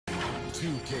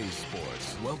2K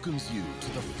Sports welcomes you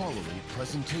to the following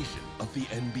presentation of the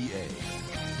NBA.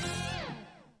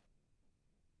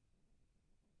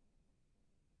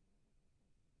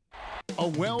 A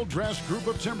well-dressed group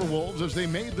of Timberwolves as they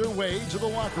made their way to the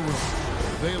locker room.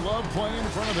 They love playing in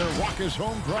front of their raucous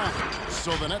home crowd. So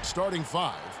the Nets starting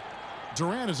five.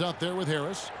 Durant is out there with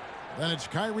Harris. Then it's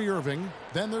Kyrie Irving.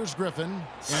 Then there's Griffin. And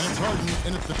it's Harden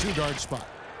in at the two-guard spot.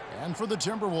 And for the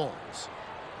Timberwolves,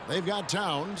 they've got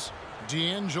Towns.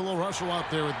 D'Angelo Russell out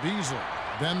there with Beasley.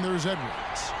 Then there's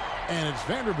Edwards. And it's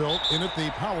Vanderbilt in at the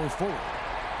power forward.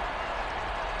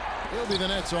 It'll be the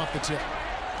Nets off the tip.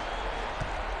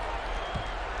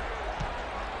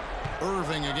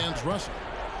 Irving against Russell.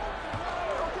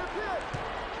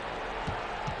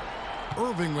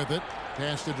 Irving with it.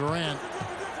 Pass to Durant.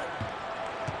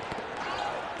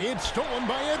 It's stolen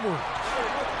by Edwards.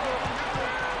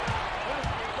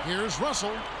 Here's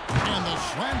Russell. And the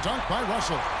slam dunk by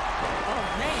Russell.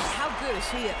 Oh, man, how good is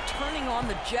he at turning on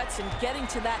the Jets and getting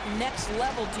to that next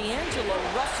level? D'Angelo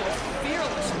Russell,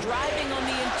 fearless, driving on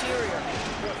the interior.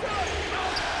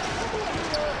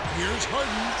 Here's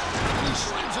Harden. And he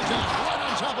slams it down right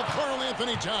on top of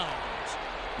Karl-Anthony Towns.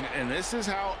 And this is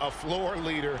how a floor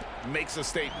leader makes a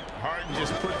statement. Harden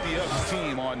just put the other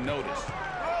team on notice.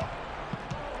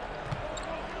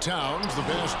 Towns, the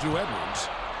pass to Edwards.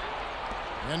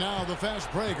 And now the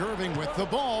fast break, Irving with the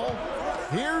ball.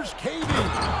 Here's KD.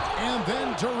 And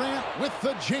then Durant with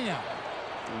the jam.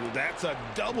 That's a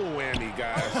double whammy,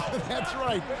 guys. That's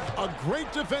right. A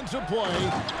great defensive play,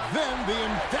 then the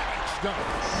emphatic stop.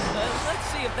 Let's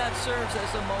see if that serves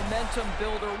as a momentum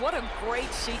builder. What a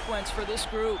great sequence for this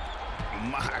group.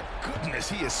 My goodness,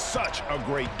 he is such a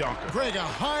great dunker. Greg, a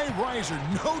high riser,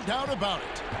 no doubt about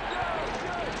it.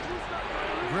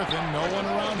 Griffin, no one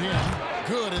around him.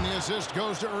 Good, and the assist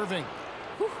goes to Irving.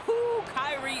 Woohoo!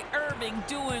 Kyrie Irving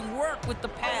doing work with the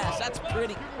pass. That's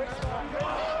pretty.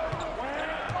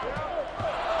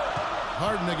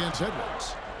 Harden against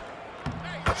Edwards.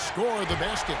 Scored the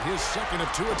basket, his second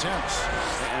of two attempts.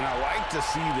 And I like to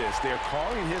see this. They're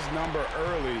calling his number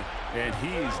early, and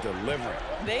he's delivering.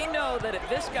 They know that if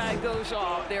this guy goes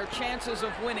off, their chances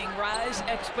of winning rise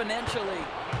exponentially.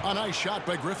 A nice shot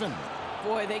by Griffin.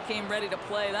 Boy, they came ready to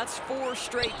play. That's 4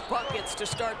 straight buckets to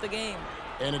start the game.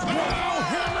 And it's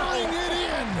hammering it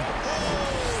in.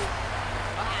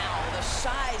 Wow, the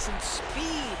size and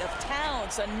speed of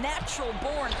Towns, a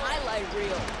natural-born highlight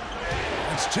reel.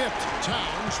 It's tipped.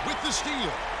 Towns with the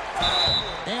steal.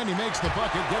 And he makes the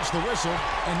bucket, gets the whistle,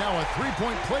 and now a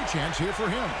three-point play chance here for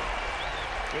him.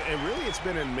 And really, it's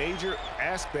been a major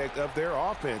aspect of their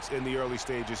offense in the early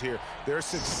stages here. Their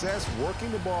success working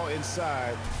the ball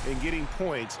inside and getting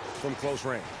points from close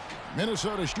range.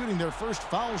 Minnesota shooting their first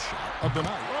foul shot of the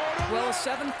night. Well, a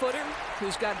 7-footer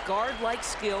who's got guard-like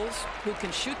skills, who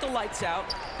can shoot the lights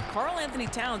out. Karl-Anthony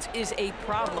Towns is a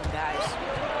problem, guys.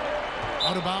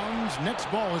 Out of bounds, Nets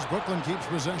ball as Brooklyn keeps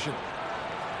possession.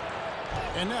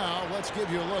 And now, let's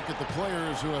give you a look at the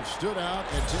players who have stood out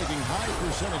at taking high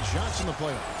percentage shots in the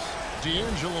playoffs.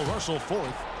 D'Angelo Russell,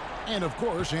 fourth, and of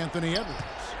course, Anthony Edwards.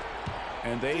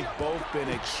 And they've both been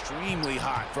extremely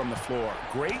hot from the floor.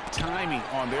 Great timing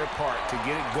on their part to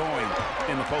get it going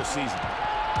in the postseason.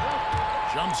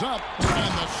 Jumps up,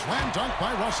 and the slam dunk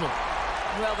by Russell.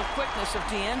 Well, the quickness of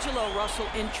D'Angelo Russell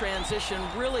in transition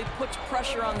really puts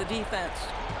pressure on the defense.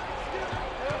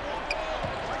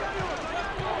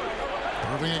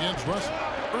 Irving against Russell.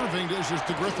 Irving dishes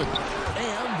to Griffin.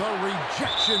 And the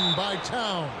rejection by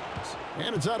Towns.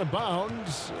 And it's out of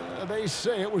bounds. They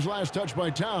say it was last touched by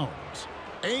Towns.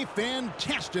 A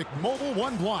fantastic mobile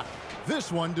one block. This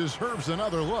one deserves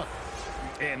another look.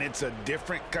 And it's a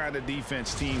different kind of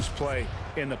defense teams play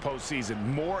in the postseason.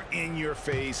 More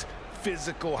in-your-face,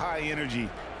 physical, high-energy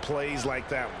plays like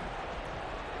that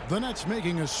one. The Nets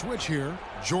making a switch here.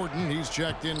 Jordan, he's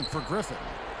checked in for Griffin.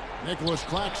 Nicholas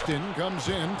Claxton comes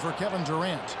in for Kevin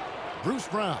Durant. Bruce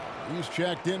Brown, he's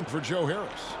checked in for Joe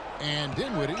Harris. And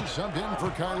Dinwiddie subbed in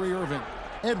for Kyrie Irving.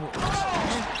 Edwards,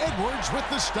 and Edwards with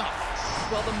the stuff.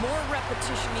 Well, the more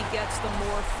repetition he gets, the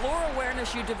more floor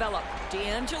awareness you develop.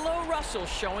 D'Angelo Russell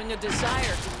showing a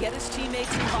desire to get his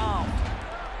teammates involved.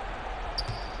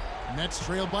 Nets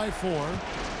trailed by 4.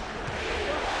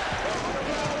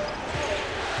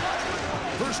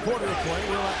 First quarter of play,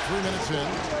 we're at 3 minutes in.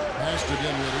 Pass to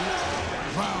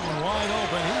Dinwiddie. Brown wide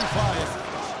open, he fires.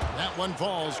 That one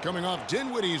falls coming off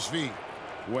Dinwiddie's feet.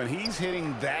 When he's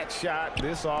hitting that shot,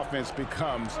 this offense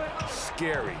becomes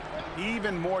scary,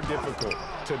 even more difficult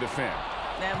to defend.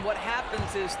 And what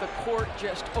happens is the court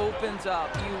just opens up.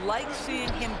 You like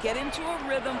seeing him get into a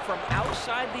rhythm from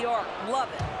outside the arc. Love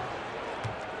it.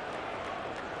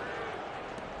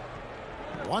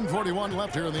 1:41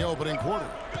 left here in the opening quarter.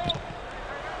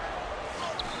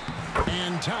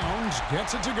 And Towns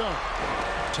gets it to go.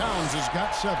 Towns has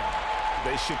got 7.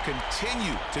 They should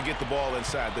continue to get the ball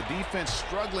inside. The defense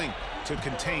struggling to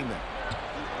contain them.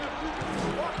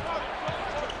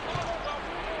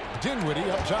 Dinwiddie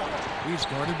up top. He's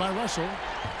guarded by Russell.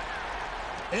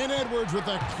 And Edwards with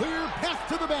a clear path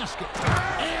to the basket.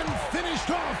 And finished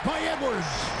off by Edwards.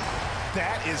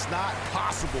 That is not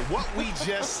possible. What we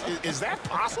just... is that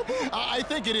possible? I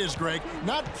think it is, Greg.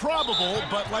 Not probable,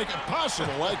 but like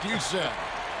possible, like you said.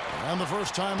 And the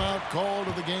first timeout called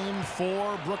of the game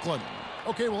for Brooklyn.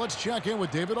 Okay, well, let's check in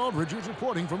with David Aldridge, who's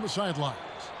reporting from the sidelines.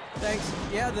 Thanks.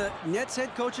 Yeah, the Nets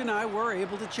head coach and I were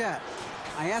able to chat.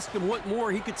 I asked him what more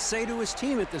he could say to his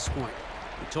team at this point.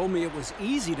 He told me it was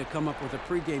easy to come up with a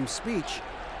pregame speech.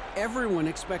 Everyone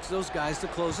expects those guys to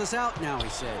close us out now, he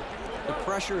said. The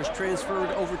pressure is transferred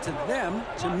over to them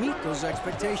to meet those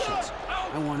expectations.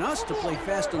 I want us to play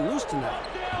fast and loose tonight,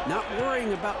 not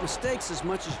worrying about mistakes as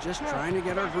much as just trying to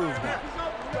get our groove back.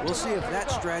 We'll see if that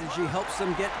strategy helps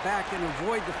them get back and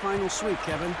avoid the final sweep,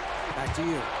 Kevin. Back to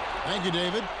you. Thank you,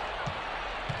 David.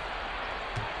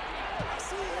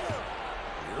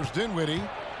 Here's Dinwiddie.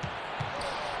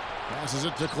 Passes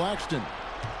it to Claxton.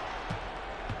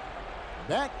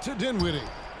 Back to Dinwiddie.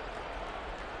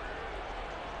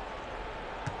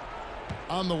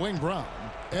 On the wing, Brown.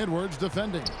 Edwards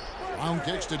defending. Brown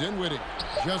kicks to Dinwiddie.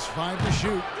 Just 5 to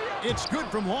shoot. It's good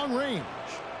from long range.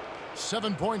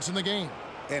 7 points in the game.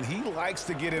 And he likes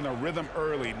to get in a rhythm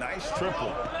early. Nice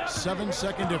triple.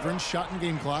 7-second difference, shot and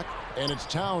game clock. And it's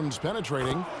Towns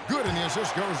penetrating. Good, and the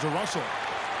assist goes to Russell.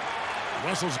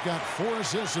 Russell's got 4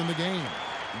 assists in the game.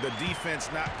 The defense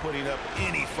not putting up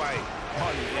any fight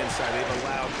on the inside. They've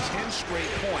allowed 10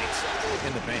 straight points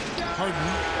in the paint.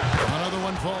 Harden, another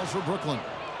one falls for Brooklyn.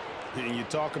 And you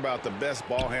talk about the best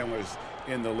ball handlers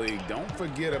in the league. Don't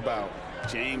forget about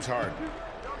James Harden.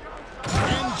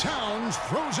 And Towns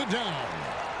throws it down.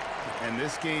 And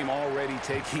this game already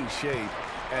taking shape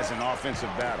as an offensive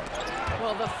battle.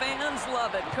 Well, the fans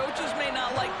love it. Coaches may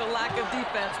not like the lack of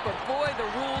defense, but boy,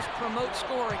 the rules promote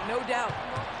scoring, no doubt.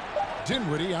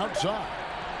 Dinwiddie outside.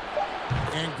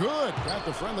 And good. Got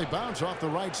the friendly bounce off the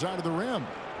right side of the rim.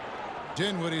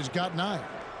 Dinwiddie's got 9.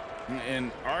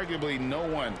 And arguably no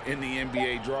one in the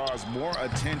NBA draws more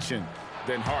attention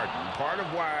than Harden. Part of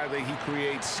why he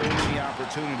creates so many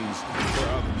opportunities for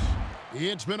others.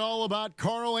 It's been all about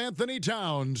Karl-Anthony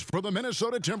Towns for the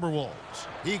Minnesota Timberwolves.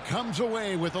 He comes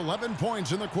away with 11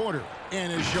 points in the quarter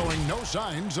and is showing no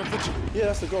signs of fatigue. Yeah,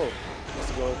 that's the goal.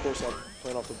 That's the goal. Of course,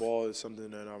 playing off the ball is something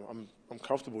that I'm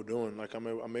comfortable doing. Like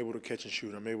I'm able to catch and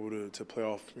shoot. I'm able to play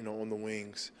off, on the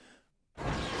wings.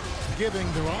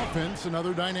 Giving their offense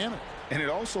another dynamic. And it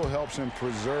also helps him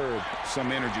preserve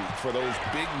some energy for those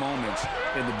big moments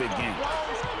in the big game.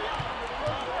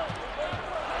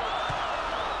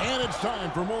 And it's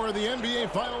time for more of the NBA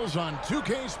Finals on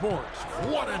 2K Sports.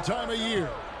 What a time of year.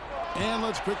 And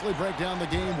let's quickly break down the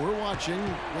game we're watching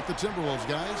with the Timberwolves,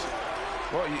 guys.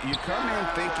 Well, you come in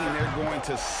thinking they're going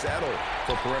to settle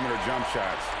for perimeter jump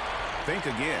shots. Think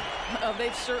again.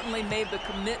 They've certainly made the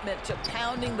commitment to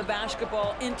pounding the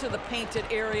basketball into the painted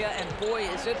area, and boy,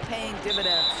 is it paying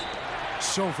dividends.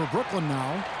 So for Brooklyn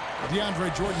now,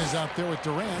 DeAndre Jordan is out there with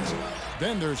Durant.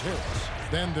 Then there's Harris.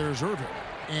 Then there's Irving.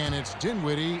 And it's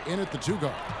Dinwiddie in at the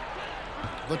 2-guard.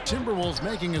 The Timberwolves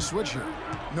making a switch here.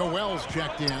 Noel's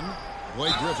checked in.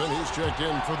 Blake Griffin, he's checked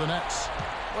in for the Nets.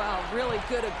 Wow, really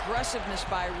good aggressiveness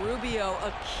by Rubio.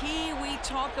 A key we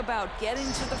talk about, getting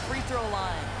to the free throw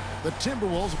line. The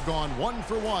Timberwolves have gone 1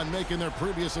 for 1, making their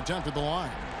previous attempt at the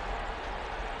line.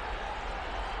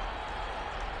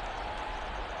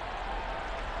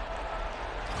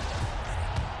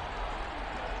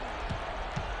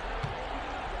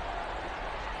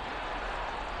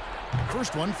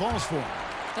 First one falls for him.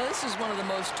 Now, this is one of the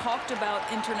most talked about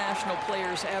international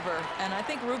players ever, and I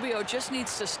think Rubio just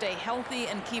needs to stay healthy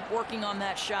and keep working on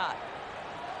that shot.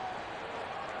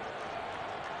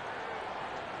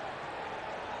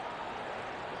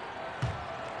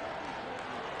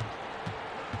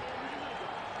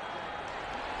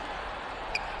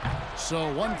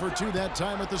 So 1 for 2 that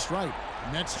time at the stripe.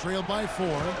 Nets trail by 4.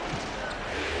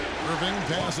 Irving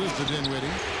passes to Dinwiddie.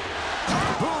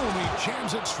 Boom, he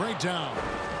jams it straight down.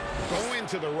 Go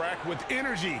into the rack with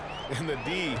energy, and the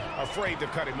D afraid to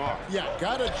cut him off. Yeah,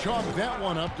 gotta chalk that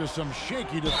one up to some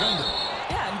shaky defender.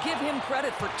 Yeah, and give him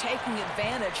credit for taking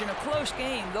advantage in a close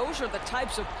game. Those are the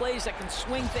types of plays that can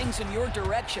swing things in your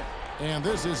direction. And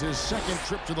this is his second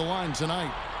trip to the line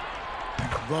tonight.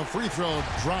 The free throw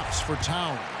drops for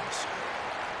Towns.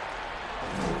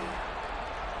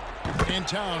 And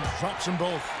Towns drops them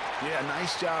both. Yeah,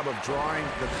 nice job of drawing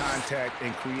the contact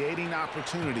and creating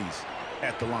opportunities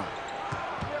at the line.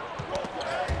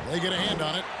 They get a hand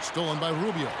on it. Stolen by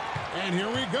Rubio. And here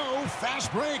we go.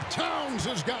 Fast break. Towns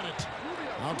has got it.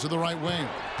 Out to the right wing.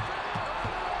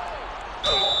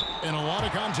 And a lot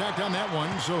of contact on that one,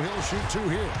 so he'll shoot 2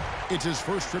 here. It's his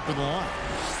first trip to the line.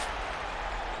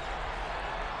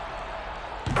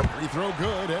 Free throw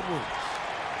good, Edwards.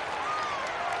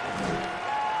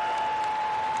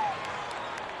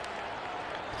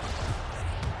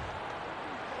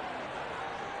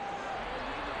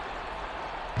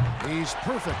 He's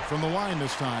perfect from the line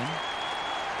this time.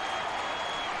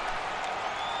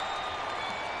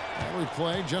 And we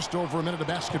play just over a minute of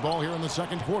basketball here in the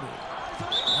second quarter.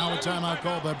 Now a timeout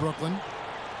called by Brooklyn.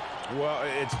 Well,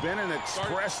 it's been an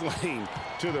express lane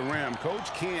to the rim.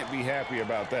 Coach can't be happy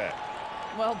about that.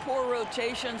 Well, poor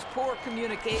rotations, poor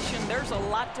communication. There's a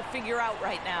lot to figure out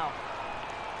right now.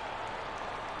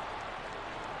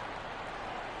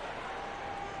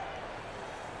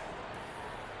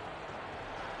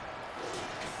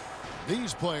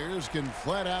 These players can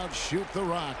flat out shoot the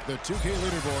rock. The 2K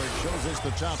leaderboard shows us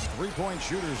the top 3-point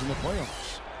shooters in the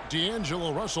playoffs.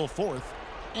 D'Angelo Russell 4th,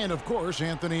 and of course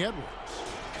Anthony Edwards.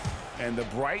 And the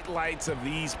bright lights of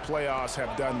these playoffs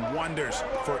have done wonders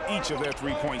for each of their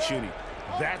 3-point shooting.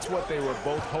 That's what they were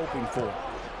both hoping for.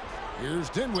 Here's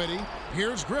Dinwiddie.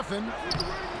 Here's Griffin.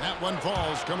 That one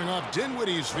falls coming off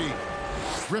Dinwiddie's feet.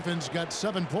 Griffin's got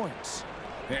 7 points.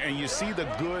 And you see the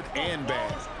good and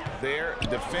bad. There,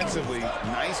 defensively,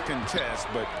 nice contest,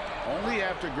 but only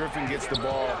after Griffin gets the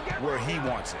ball where he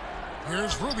wants it.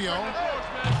 Here's Rubio.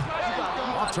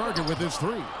 Off target with his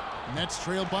 3. Nets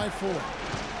trailed by 4.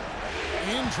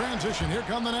 In transition, here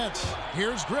come the Nets.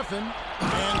 Here's Griffin,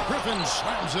 and Griffin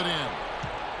slams it in.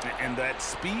 And that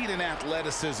speed and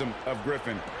athleticism of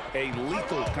Griffin, a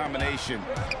lethal combination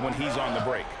when he's on the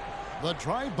break. The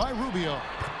drive by Rubio.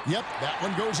 Yep, that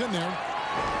one goes in there.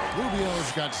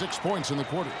 Rubio's got 6 points in the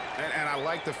quarter. And I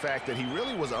like the fact that he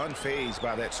really was unfazed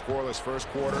by that scoreless first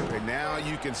quarter, and now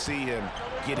you can see him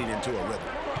getting into a rhythm.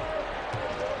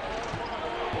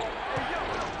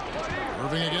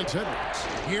 Irving against Edwards.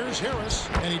 Here's Harris,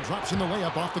 and he drops in the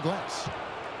layup off the glass.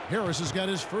 Harris has got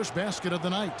his first basket of the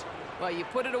night. Well, you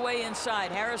put it away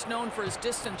inside. Harris known for his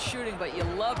distance shooting, but you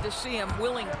love to see him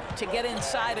willing to get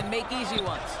inside and make easy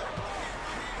ones.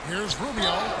 Here's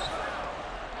Rubio.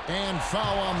 And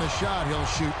foul on the shot. He'll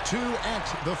shoot 2 at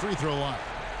the free throw line.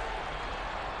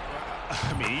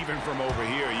 I mean, even from over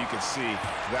here, you can see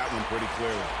that one pretty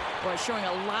clearly. Boy, showing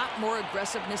a lot more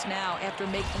aggressiveness now after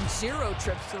making 0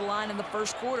 trips to the line in the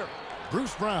first quarter.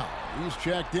 Bruce Brown, he's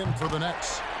checked in for the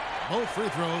Nets. Both free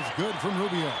throws good from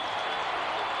Rubio.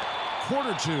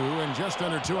 Quarter 2 and just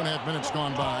under 2.5 minutes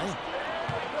gone by.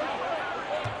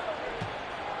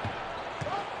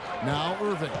 Now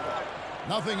Irving.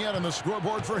 Nothing yet on the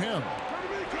scoreboard for him.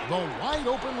 The wide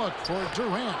open look for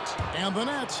Durant. And the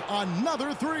Nets,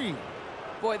 another 3.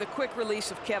 Boy, the quick release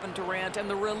of Kevin Durant and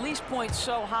the release point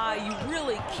so high, you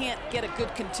really can't get a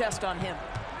good contest on him.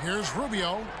 Here's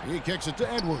Rubio. He kicks it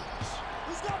to Edwards.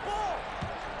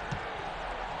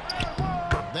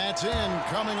 That's in,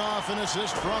 coming off an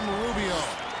assist from Rubio.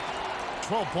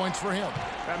 12 points for him.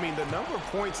 I mean, the number of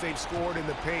points they've scored in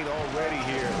the paint already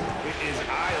here is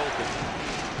eye-opening.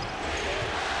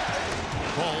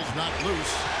 Ball's not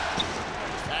loose.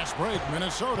 Fast break,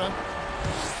 Minnesota.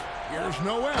 Here's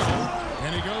Noel,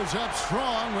 and he goes up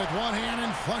strong with one hand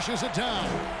and flushes it down.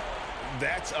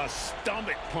 That's a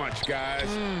stomach punch, guys.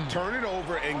 Turn it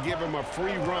over and give him a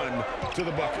free run to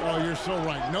the bucket. Oh, you're so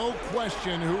right. No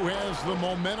question who has the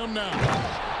momentum now.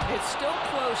 It's still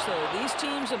close, though. These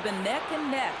teams have been neck and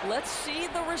neck. Let's see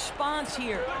the response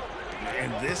here.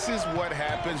 And this is what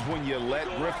happens when you let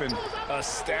Griffin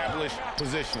establish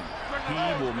position.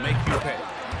 He will make you pay.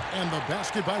 And the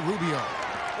basket by Rubio.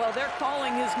 Well, they're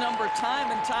calling his number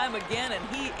time and time again,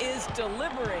 and he is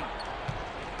delivering.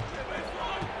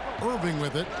 Irving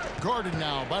with it. Guarded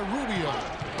now by Rubio.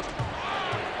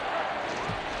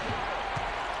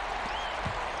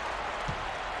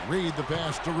 Reed the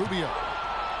pass to Rubio.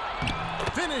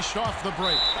 Finished off the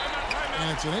break. And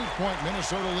it's an 8-point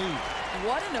Minnesota lead.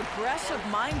 What an aggressive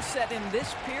mindset in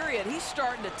this period. He's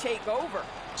starting to take over.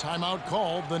 Timeout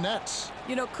called, the Nets.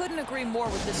 You know, couldn't agree more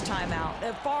with this timeout.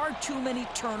 There are far too many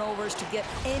turnovers to get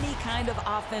any kind of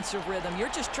offensive rhythm. You're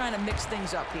just trying to mix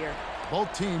things up here.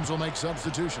 Both teams will make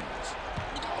substitutions.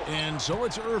 And so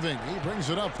it's Irving. He brings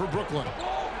it up for Brooklyn.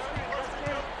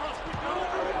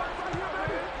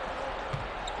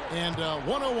 And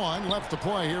 1:01 left to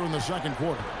play here in the second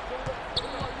quarter.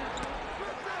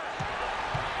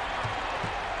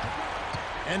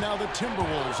 And now the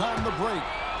Timberwolves on the break.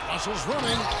 Russell's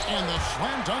running, and the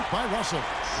slam dunk by Russell.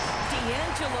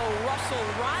 D'Angelo Russell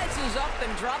rises up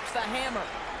and drops the hammer.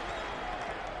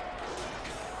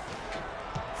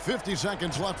 50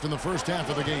 seconds left in the first half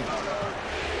of the game.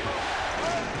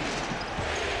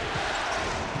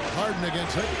 Harden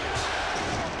against it.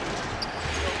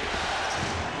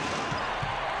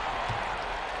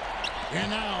 And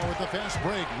now with the fast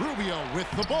break, Rubio with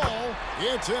the ball.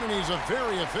 It's in, and he's a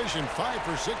very efficient 5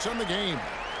 for 6 on the game.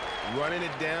 Running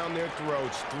it down their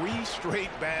throats. 3 straight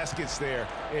baskets there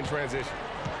in transition.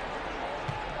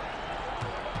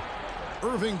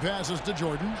 Irving passes to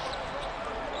Jordan.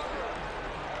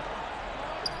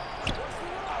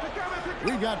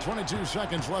 We've got 22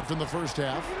 seconds left in the first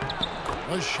half.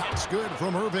 The shot's good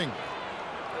from Irving.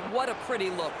 What a pretty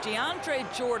look.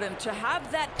 DeAndre Jordan, to have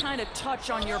that kind of touch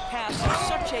on your pass is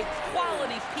such a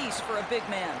quality piece for a big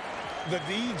man. The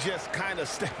D just kind of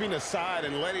stepping aside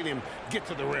and letting him get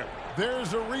to the rim.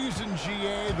 There's a reason,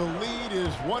 GA, the lead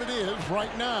is what it is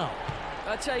right now.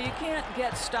 I tell you, you can't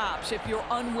get stops if you're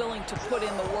unwilling to put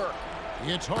in the work.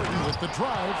 It's Harden with the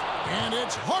drive, and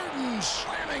it's Harden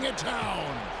slamming it down.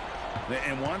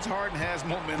 And once Harden has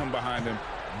momentum behind him,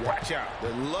 watch out.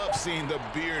 They love seeing the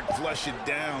beard flush it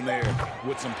down there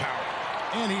with some power.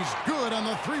 And he's good on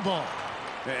the 3-ball.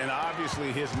 And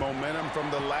obviously his momentum from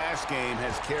the last game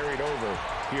has carried over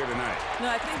here tonight. No,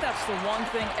 I think that's the one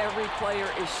thing every player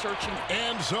is searching.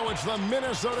 And so it's the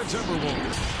Minnesota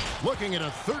Timberwolves looking at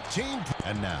a 13.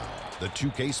 And now, the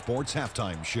 2K Sports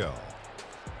Halftime Show.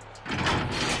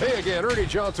 Hey again, Ernie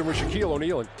Johnson with Shaquille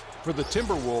O'Neal. For the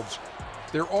Timberwolves,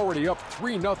 they're already up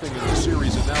 3-0 in the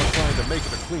series and now trying to make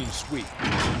it a clean sweep.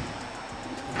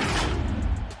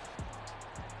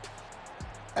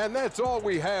 And that's all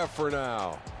we have for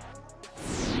now.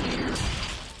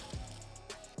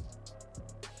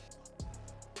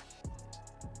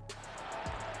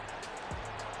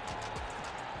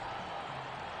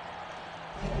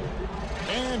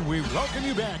 And we welcome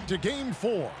you back to Game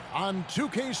 4 on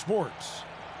 2K Sports.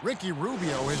 Ricky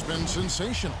Rubio has been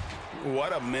sensational.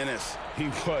 What a menace he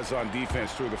was on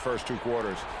defense through the first 2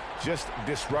 quarters. Just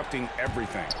disrupting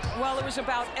everything. Well, it was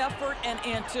about effort and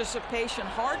anticipation.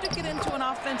 Hard to get into an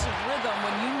offensive rhythm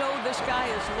when you know this guy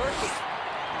is lurking.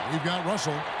 We've got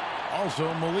Russell.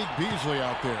 Also, Malik Beasley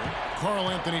out there. Karl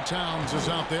Anthony Towns is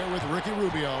out there with Ricky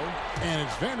Rubio. And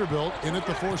it's Vanderbilt in at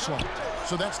the 4 slot.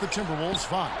 So that's the Timberwolves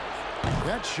 5.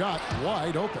 That shot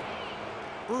wide open.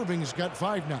 Irving's got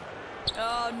 5 now.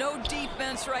 No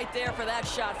defense right there for that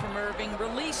shot from Irving.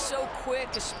 Release so quick,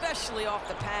 especially off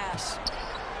the pass.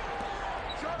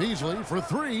 Beasley for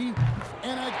 3.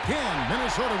 And again,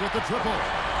 Minnesota with the triple.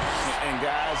 And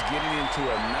guys getting into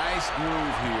a nice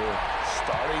groove here,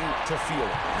 starting to feel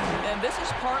it. And this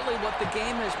is partly what the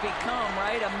game has become,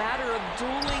 right? A matter of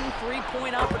dueling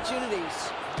 3-point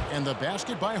opportunities. And the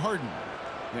basket by Harden.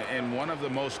 And one of the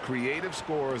most creative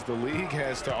scorers the league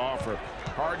has to offer.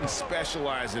 Harden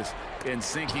specializes in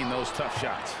sinking those tough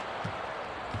shots.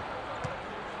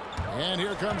 And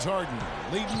here comes Harden,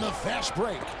 leading the fast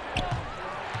break.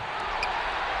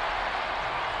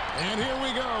 And here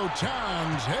we go.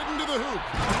 Towns heading to the hoop.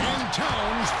 And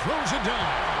Towns throws it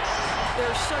down.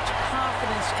 There's such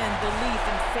confidence and belief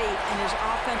and faith in his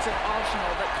offensive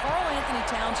arsenal that Karl Anthony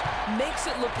Towns makes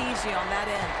it look easy on that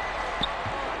end.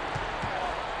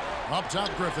 Up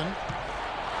top, Griffin.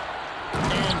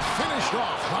 And finished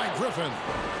off by Griffin.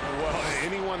 Well,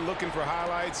 anyone looking for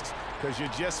highlights? Because you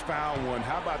just found one.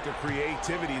 How about the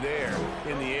creativity there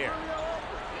in the air?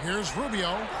 Here's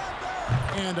Rubio.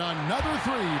 And another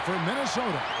 3 for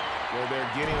Minnesota. Well,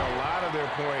 they're getting a lot of their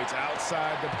points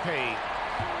outside the paint.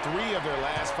 3 of their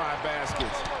last 5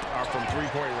 baskets are from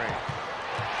 3-point range.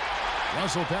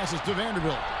 Russell passes to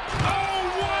Vanderbilt. Oh,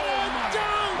 what a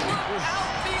dunk!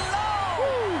 Out below!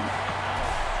 Woo.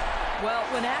 Well,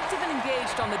 when active and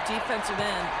engaged on the defensive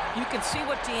end, you can see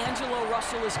what D'Angelo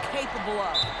Russell is capable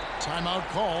of. Timeout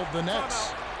called, the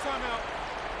Nets. Timeout.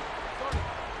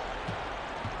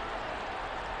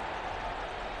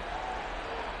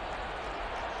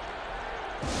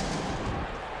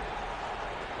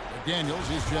 Daniels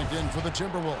is checked in for the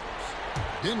Timberwolves.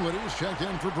 Dinwiddie is checked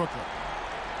in for Brooklyn.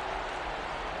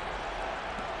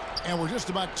 And we're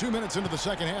just about 2 minutes into the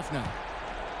second half now.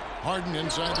 Harden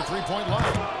inside the 3-point line.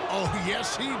 Oh,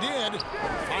 yes, he did.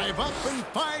 5 up and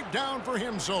 5 down for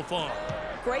him so far.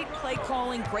 Great play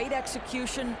calling, great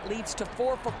execution, leads to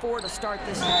 4 for 4 to start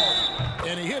this half.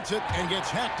 And he hits it and gets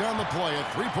hacked on the play. A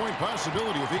 3-point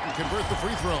possibility if he can convert the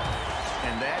free throw.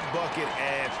 And that bucket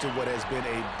adds to what has been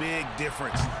a big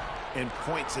difference in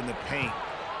points in the paint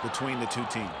between the 2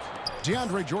 teams.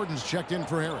 DeAndre Jordan's checked in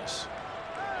for Harris.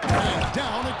 And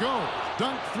down it goes.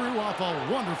 Dunked through off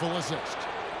a wonderful assist.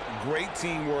 Great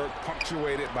teamwork,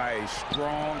 punctuated by a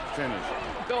strong finish.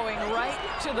 Going right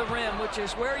to the rim, which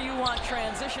is where you want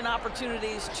transition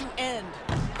opportunities to end.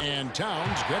 And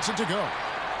Towns gets it to go.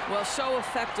 Well, so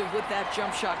effective with that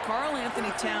jump shot. Karl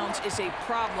Anthony Towns is a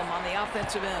problem on the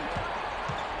offensive end.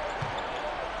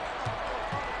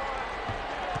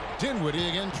 Dinwiddie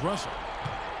against Russell.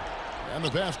 And the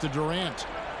pass to Durant.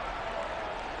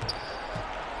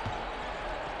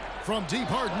 From deep,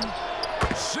 Harden.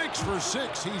 6 for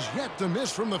 6. He's yet to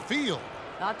miss from the field.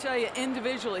 I'll tell you,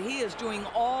 individually, he is doing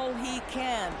all he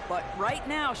can. But right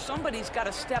now, somebody's got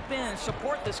to step in and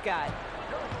support this guy.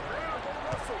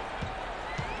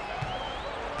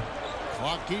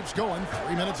 Clock keeps going.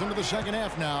 3 minutes into the second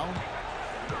half now.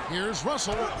 Here's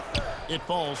Russell. It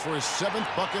falls for his 7th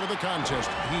bucket of the contest.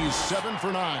 He's 7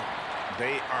 for 9.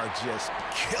 They are just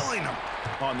killing him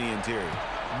on the interior.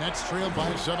 Nets trailed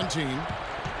by 17.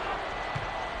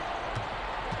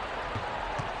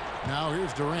 Now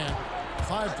here's Durant.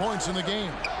 5 points in the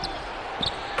game.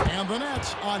 And the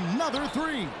Nets, another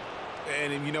 3.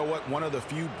 And you know what? One of the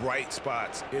few bright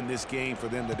spots in this game for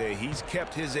them today. He's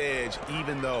kept his edge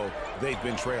even though they've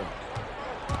been trailing.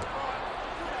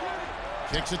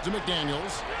 Kicks it to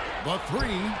McDaniels. The 3.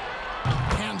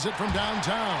 Hands it from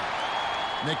downtown.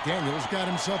 McDaniels got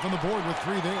himself on the board with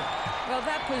 3 there. Well,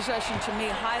 that possession to me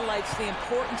highlights the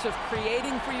importance of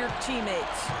creating for your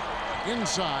teammates.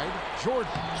 Inside,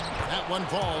 Shorten. That one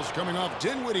falls coming off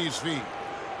Dinwiddie's feet.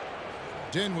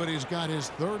 Dinwiddie's got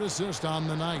his 3rd assist on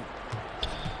the night.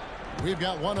 We've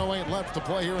got 1:08 left to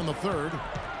play here in the 3rd.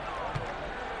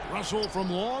 Russell from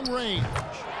long range.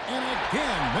 And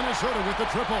again, Minnesota with the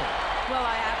triple. Well,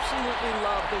 I absolutely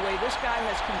love the way this guy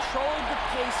has controlled the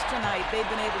pace tonight. They've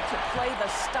been able to play the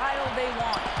style they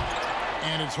want.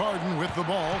 And it's Harden with the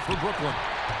ball for Brooklyn.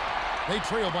 They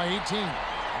trail by 18.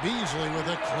 Beasley with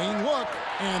a clean look.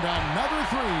 And another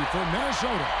 3 for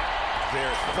Minnesota.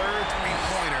 Their 3rd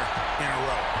three-pointer in a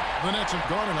row. The Nets have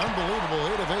gone an unbelievable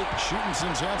 8 of 8 shooting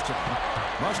since halftime.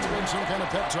 Must have been some kind of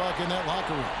pep talk in that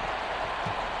locker room.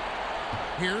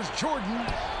 Here's Jordan.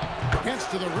 Gets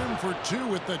to the rim for 2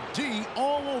 with the D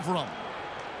all over him.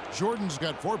 Jordan's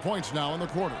got 4 points now in the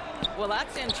quarter. Well,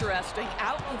 that's interesting.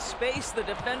 Out in space, the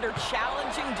defender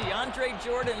challenging DeAndre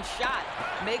Jordan's shot.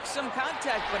 Makes some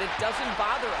contact, but it doesn't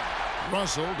bother him.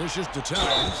 Russell dishes to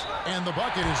Towns, and the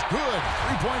bucket is good.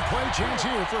 3-point play chance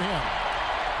here for him.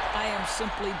 I am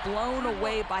simply blown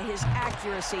away by his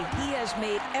accuracy. He has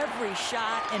made every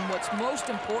shot, and what's most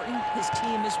important, his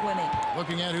team is winning.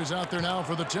 Looking at who's out there now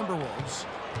for the Timberwolves.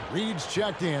 Reed's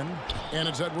checked in, and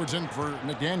it's Edwards in for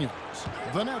McDaniels.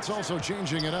 The Nets also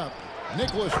changing it up.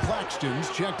 Nicholas Claxton's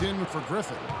checked in for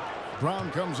Griffin.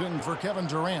 Brown comes in for Kevin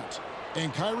Durant.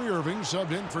 And Kyrie Irving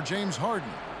subbed in for James Harden.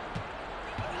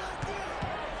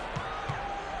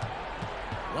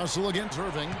 Russell against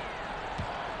Irving.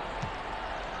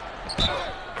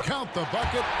 Count the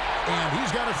bucket, and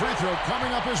he's got a free throw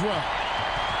coming up as well.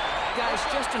 Guys,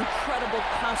 just incredible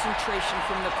concentration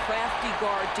from the crafty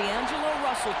guard, D'Angelo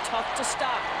Russell, tough to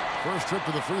stop. First trip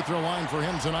to the free throw line for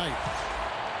him tonight.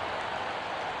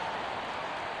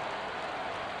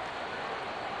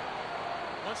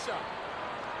 What's up?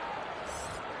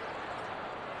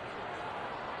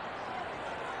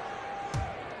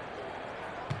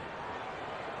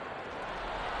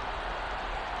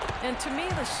 And to me,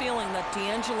 the ceiling that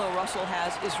D'Angelo Russell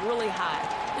has is really high.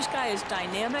 This guy is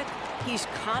dynamic, he's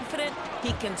confident,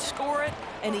 he can score it,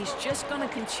 and he's just going to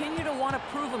continue to want to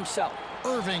prove himself.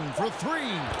 Irving for 3,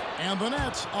 and the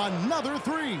Nets another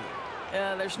 3.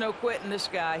 There's no quitting this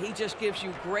guy. He just gives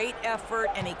you great effort,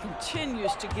 and he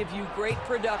continues to give you great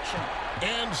production.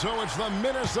 And so it's the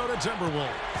Minnesota Timberwolves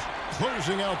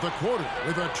closing out the quarter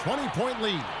with a 20-point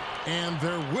lead. And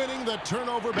they're winning the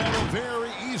turnover battle very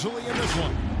easily in this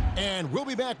one. And we'll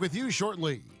be back with you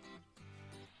shortly.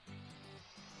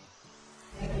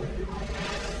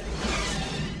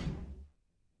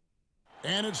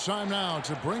 And it's time now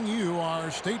to bring you our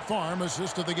State Farm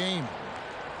assist of the game.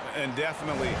 And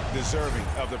definitely deserving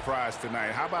of the prize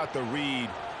tonight. How about the read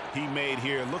he made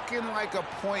here? Looking like a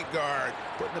point guard,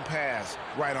 putting the pass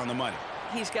right on the money.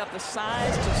 He's got the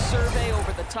size to survey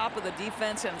over the top of the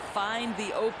defense and find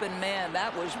the open man.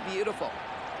 That was beautiful.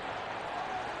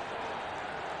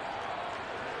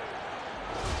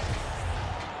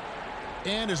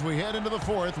 And as we head into the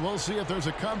 4th, we'll see if there's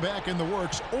a comeback in the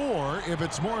works or if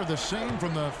it's more of the same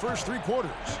from the first 3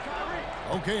 quarters.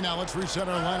 Okay, now let's reset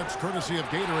our lineups courtesy of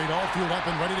Gatorade, all fueled up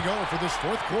and ready to go for this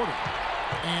 4th quarter.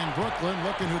 And Brooklyn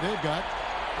looking who they've got.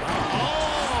 Oh!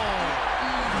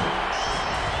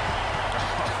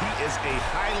 He is a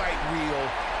highlight reel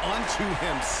unto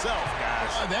himself,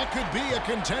 guys. That could be a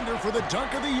contender for the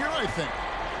dunk of the year, I think.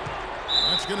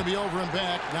 That's going to be over and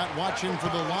back. Not watching for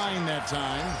the line that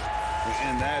time.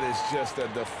 And that is just a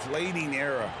deflating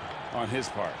error on his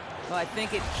part. Well, I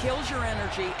think it kills your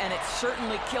energy, and it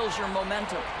certainly kills your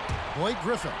momentum. Blake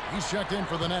Griffin, he's checked in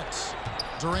for the Nets.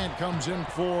 Durant comes in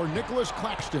for Nicholas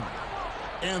Claxton.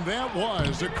 And that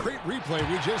was a great replay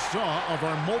we just saw of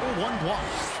our Mobile One block.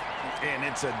 And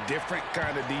it's a different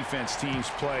kind of defense teams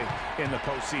play in the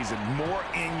postseason. More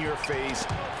in-your-face,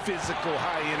 physical,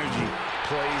 high-energy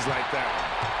plays like that one.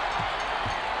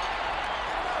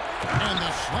 And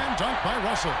the slam dunk by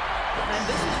Russell. And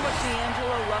this is what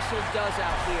D'Angelo Russell does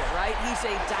out here, right? He's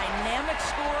a dynamic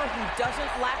scorer who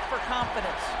doesn't lack for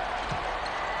confidence.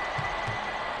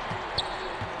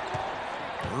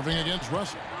 Irving against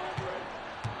Russell.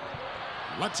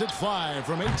 Lets it fly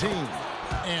from 18.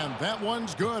 And that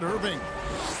one's good, Irving.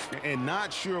 And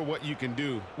not sure what you can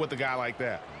do with a guy like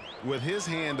that. With his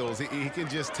handles, he can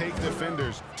just take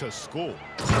defenders to school.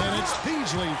 And it's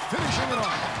Beasley finishing it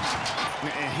off.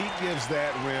 And he gives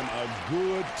that rim a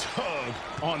good tug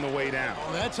on the way down.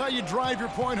 That's how you drive your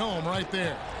point home right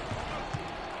there.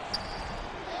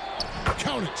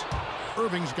 Count it.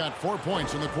 Irving's got 4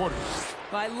 points in the quarter.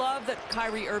 I love that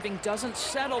Kyrie Irving doesn't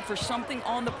settle for something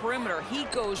on the perimeter. He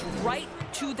goes right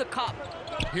to the cup.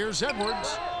 Here's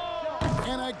Edwards.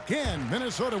 And again,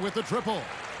 Minnesota with the triple.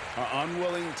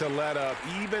 Unwilling to let up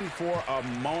even for a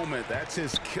moment. That's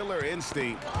his killer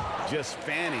instinct, just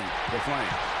fanning the flame.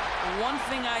 One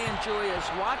thing I enjoy is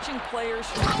watching players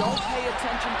who don't pay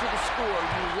attention to the score.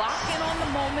 You lock in on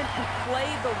the moment and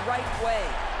play the right way.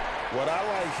 What I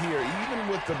like here, even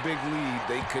with the big lead,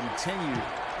 they continue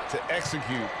to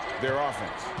execute their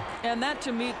offense. And that,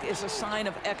 to me, is a sign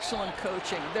of excellent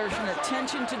coaching. There's an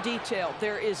attention to detail.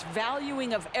 There is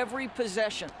valuing of every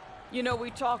possession. You know,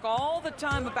 we talk all the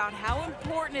time about how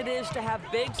important it is to have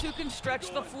bigs who can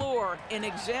stretch the floor. An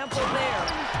example there.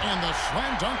 And the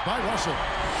slam dunk by Russell.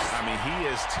 I mean, he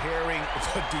is tearing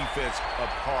the defense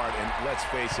apart. And let's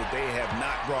face it, they have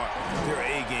not brought their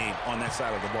A game on that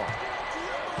side of the ball.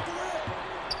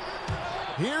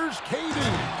 Here's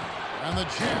KD. And the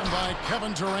jam by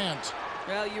Kevin Durant.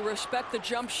 Well, you respect the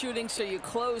jump shooting, so you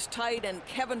close tight, and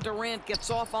Kevin Durant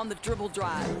gets off on the dribble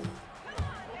drive.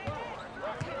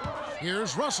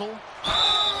 Here's Russell.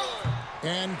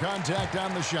 And contact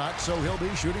on the shot, so he'll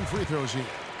be shooting free throws here.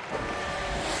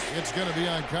 It's going to be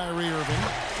on Kyrie Irving.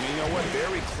 You know what?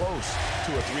 Very close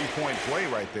to a three-point play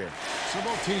right there. So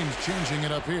both teams changing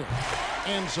it up here.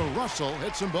 And so Russell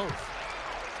hits them both.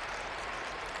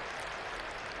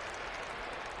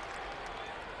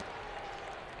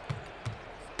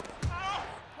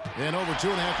 And over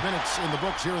 2.5 minutes in the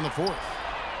books here in the fourth.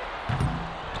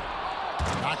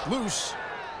 Knocked loose.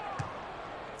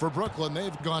 For Brooklyn,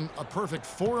 they've gone a perfect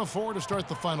 4 of 4 to start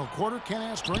the final quarter. Can't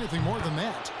ask for anything more than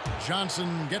that.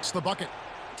 Johnson gets the bucket.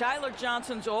 Tyler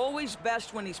Johnson's always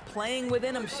best when he's playing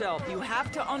within himself. You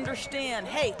have to understand,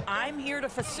 hey, I'm here to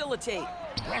facilitate.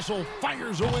 Russell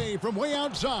fires away from way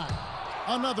outside.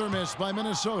 Another miss by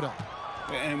Minnesota.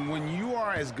 And when you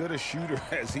are as good a shooter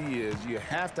as he is, you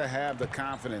have to have the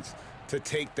confidence to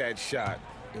take that shot.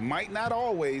 It might not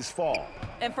always fall.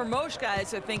 And for most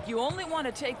guys, I think you only want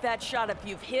to take that shot if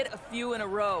you've hit a few in a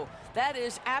row. That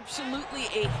is absolutely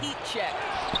a heat check.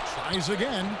 Tries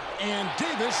again, and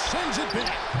Davis sends it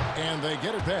back. And they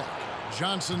get it back.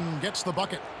 Johnson gets the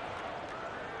bucket.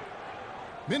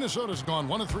 Minnesota's gone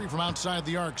 1 of 3 from outside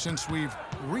the arc since we've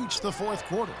reached the fourth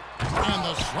quarter. And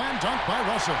the slam dunk by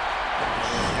Russell.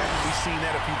 We've seen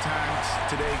that a few times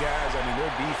today, guys. I mean,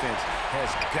 their defense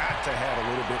has got to have a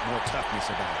little bit more toughness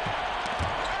about it.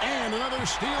 And another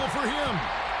steal for him.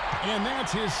 And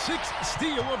that's his 6th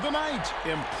steal of the night.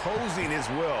 Imposing his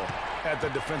will at the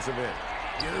defensive end.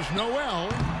 Here's Noel.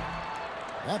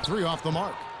 That 3 off the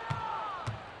mark.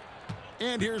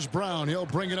 And here's Brown. He'll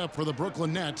bring it up for the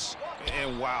Brooklyn Nets.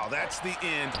 And wow, that's the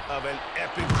end of an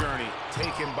epic journey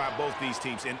taken by both these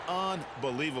teams in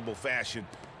unbelievable fashion.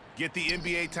 Get the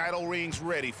NBA title rings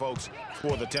ready, folks,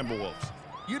 for the Timberwolves.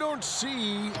 You don't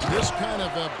see this kind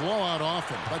of a blowout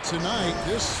often, but tonight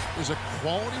this is a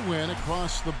quality win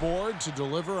across the board to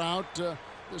deliver out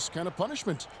this kind of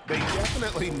punishment. They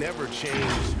definitely never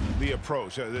changed the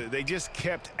approach. They just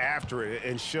kept after it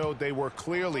and showed they were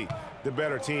clearly the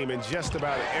better team in just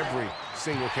about every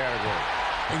single category.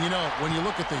 And you know, when you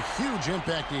look at the huge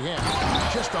impact he had,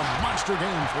 just a monster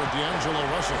game for D'Angelo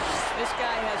Russell. This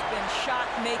guy has been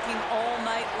shot-making all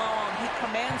night long. He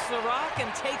commands the rock and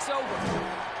takes over.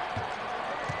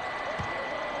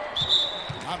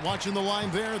 Not watching the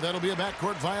line there. That'll be a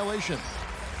backcourt violation.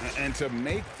 And to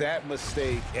make that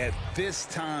mistake at this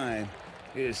time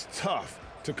is tough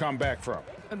to come back from.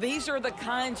 These are the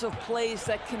kinds of plays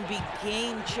that can be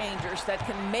game changers, that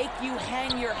can make you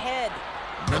hang your head.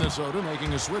 Minnesota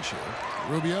making a switch here.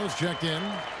 Rubio's checked in,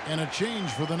 and a change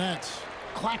for the Nets.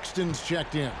 Claxton's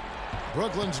checked in.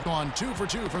 Brooklyn's gone 2 for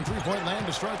 2 from three-point land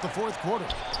to start the fourth quarter.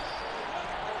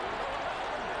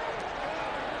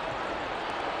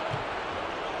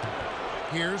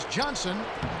 Here's Johnson,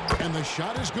 and the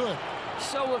shot is good.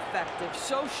 So effective,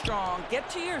 so strong. Get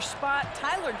to your spot.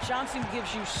 Tyler Johnson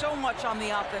gives you so much on the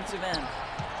offensive end.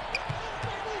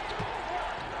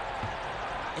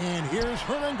 And here's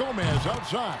Hernan Gomez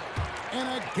outside.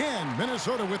 And again,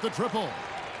 Minnesota with the triple.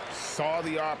 Saw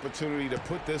the opportunity to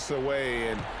put this away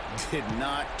and did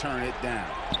not turn it down.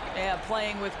 Yeah,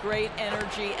 playing with great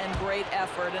energy and great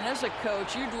effort. And as a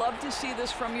coach, you'd love to see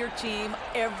this from your team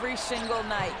every single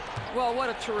night. Well, what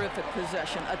a terrific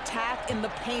possession. Attack in the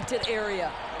painted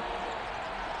area.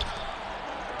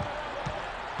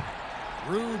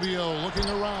 Rubio looking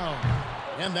around.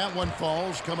 And that one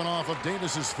falls, coming off of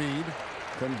Davis's feed.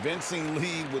 Convincing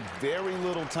lead with very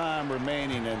little time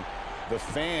remaining, and the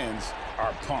fans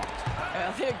are pumped.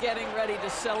 They're getting ready to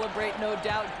celebrate, no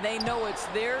doubt. They know it's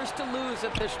theirs to lose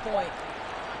at this point.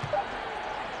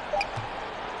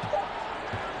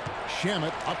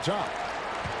 Shamet up top.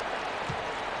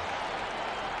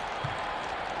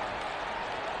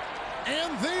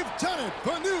 And they've done it,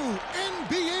 the new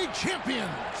NBA champions.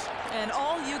 And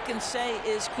all you can say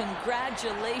is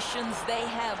congratulations, they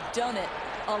have done it.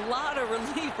 A lot of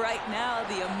relief right now,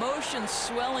 the emotions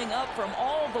swelling up from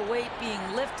all the weight being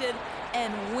lifted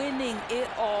and winning it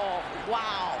all.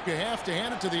 Wow. You have to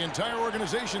hand it to the entire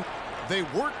organization. They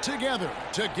work together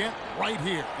to get right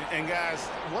here. And guys,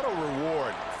 what a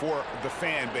reward for the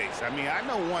fan base. I mean, I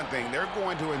know one thing. They're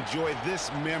going to enjoy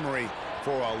this memory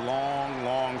for a long,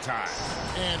 long time.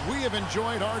 And we have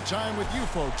enjoyed our time with you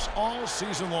folks all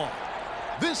season long.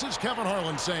 This is Kevin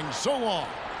Harlan saying so long.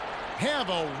 Have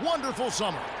a wonderful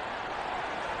summer.